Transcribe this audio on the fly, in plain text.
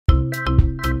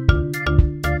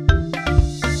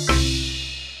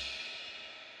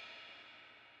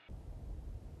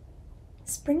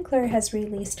Sprinklr has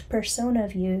released persona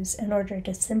views in order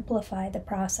to simplify the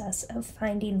process of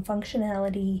finding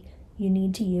functionality you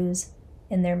need to use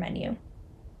in their menu.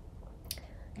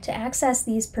 To access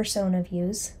these persona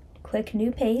views, click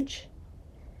New Page,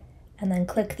 and then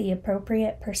click the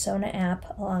appropriate persona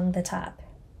app along the top.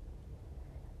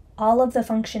 All of the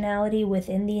functionality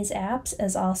within these apps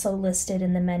is also listed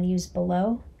in the menus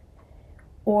below,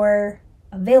 or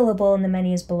available in the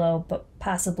menus below, but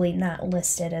possibly not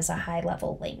listed as a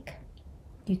high-level link.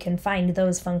 You can find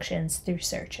those functions through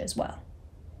search as well.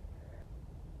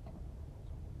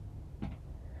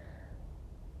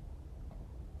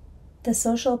 The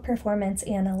Social Performance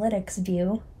Analytics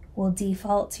view will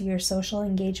default to your social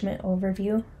engagement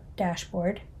overview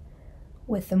dashboard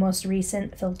with the most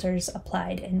recent filters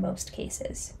applied in most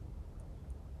cases.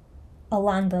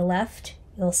 Along the left,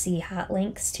 you'll see hot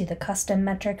links to the Custom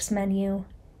Metrics menu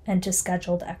and to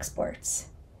scheduled exports.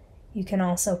 You can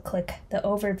also click the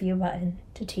Overview button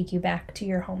to take you back to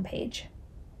your home page.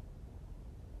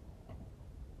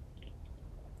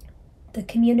 The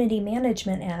Community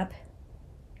Management app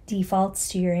defaults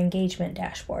to your engagement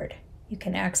dashboard. You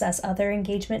can access other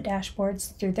engagement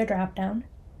dashboards through the dropdown,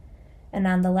 and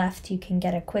on the left you can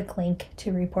get a quick link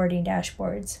to reporting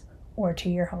dashboards or to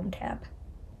your Home tab.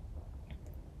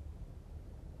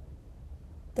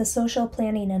 The Social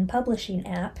Planning and Publishing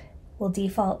app will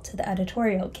default to the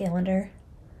editorial calendar.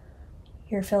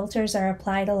 Your filters are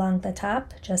applied along the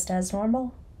top just as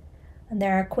normal, and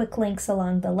there are quick links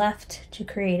along the left to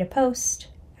create a post,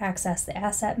 access the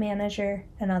asset manager,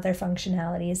 and other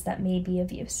functionalities that may be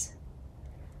of use.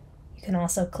 You can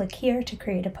also click here to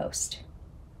create a post.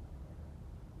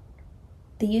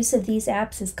 The use of these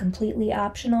apps is completely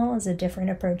optional as a different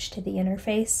approach to the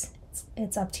interface.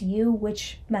 It's up to you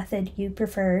which method you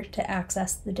prefer to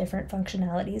access the different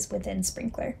functionalities within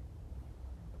Sprinklr.